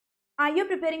Are you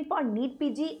preparing for NEET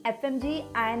PG,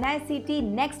 FMG, NICT,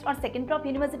 NExT or second Prof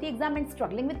University exam and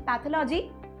struggling with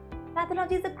pathology?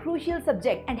 Pathology is a crucial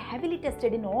subject and heavily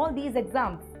tested in all these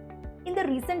exams. In the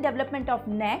recent development of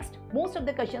NExT, most of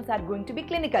the questions are going to be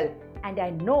clinical, and I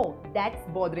know that's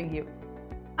bothering you.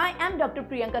 I am Dr.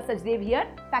 Priyanka Sachdev here,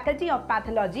 Faculty of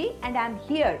Pathology, and I am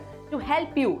here to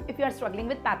help you if you are struggling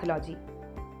with pathology.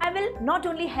 I will not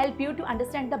only help you to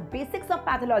understand the basics of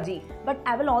pathology, but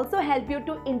I will also help you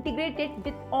to integrate it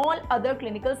with all other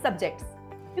clinical subjects.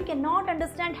 You cannot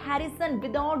understand Harrison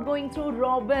without going through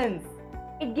Robbins.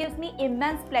 It gives me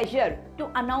immense pleasure to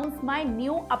announce my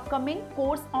new upcoming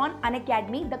course on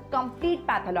Unacademy, the Complete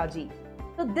Pathology.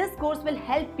 So this course will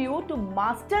help you to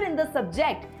master in the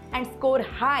subject and score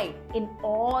high in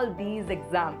all these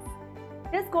exams.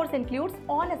 This course includes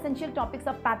all essential topics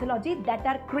of pathology that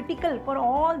are critical for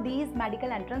all these medical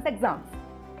entrance exams.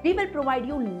 We will provide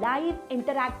you live,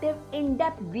 interactive,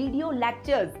 in-depth video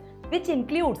lectures which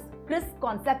includes crisp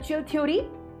conceptual theory,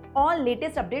 all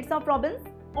latest updates of Robbins,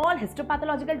 all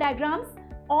histopathological diagrams,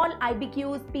 all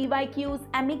IBQs, PYQs,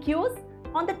 MEQs.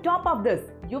 On the top of this,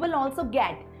 you will also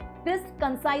get crisp,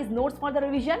 concise notes for the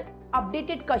revision,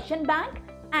 updated question bank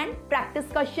and practice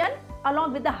question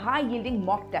along with the high-yielding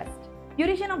mock test.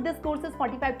 Duration of this course is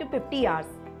 45 to 50 hours.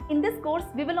 In this course,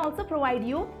 we will also provide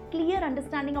you clear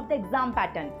understanding of the exam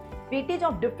pattern, weightage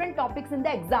of different topics in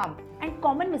the exam, and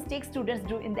common mistakes students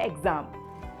do in the exam.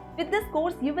 With this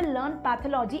course, you will learn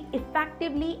pathology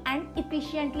effectively and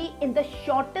efficiently in the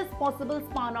shortest possible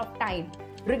span of time,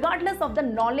 regardless of the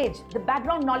knowledge, the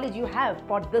background knowledge you have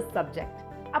for this subject.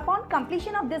 Upon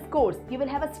completion of this course, you will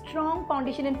have a strong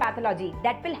foundation in pathology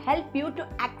that will help you to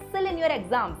excel in your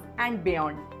exams and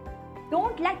beyond.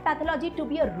 Don't let pathology to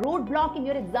be a roadblock in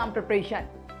your exam preparation.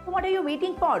 So what are you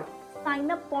waiting for?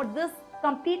 Sign up for this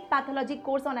complete pathology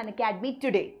course on Unacademy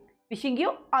today. Wishing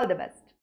you all the best.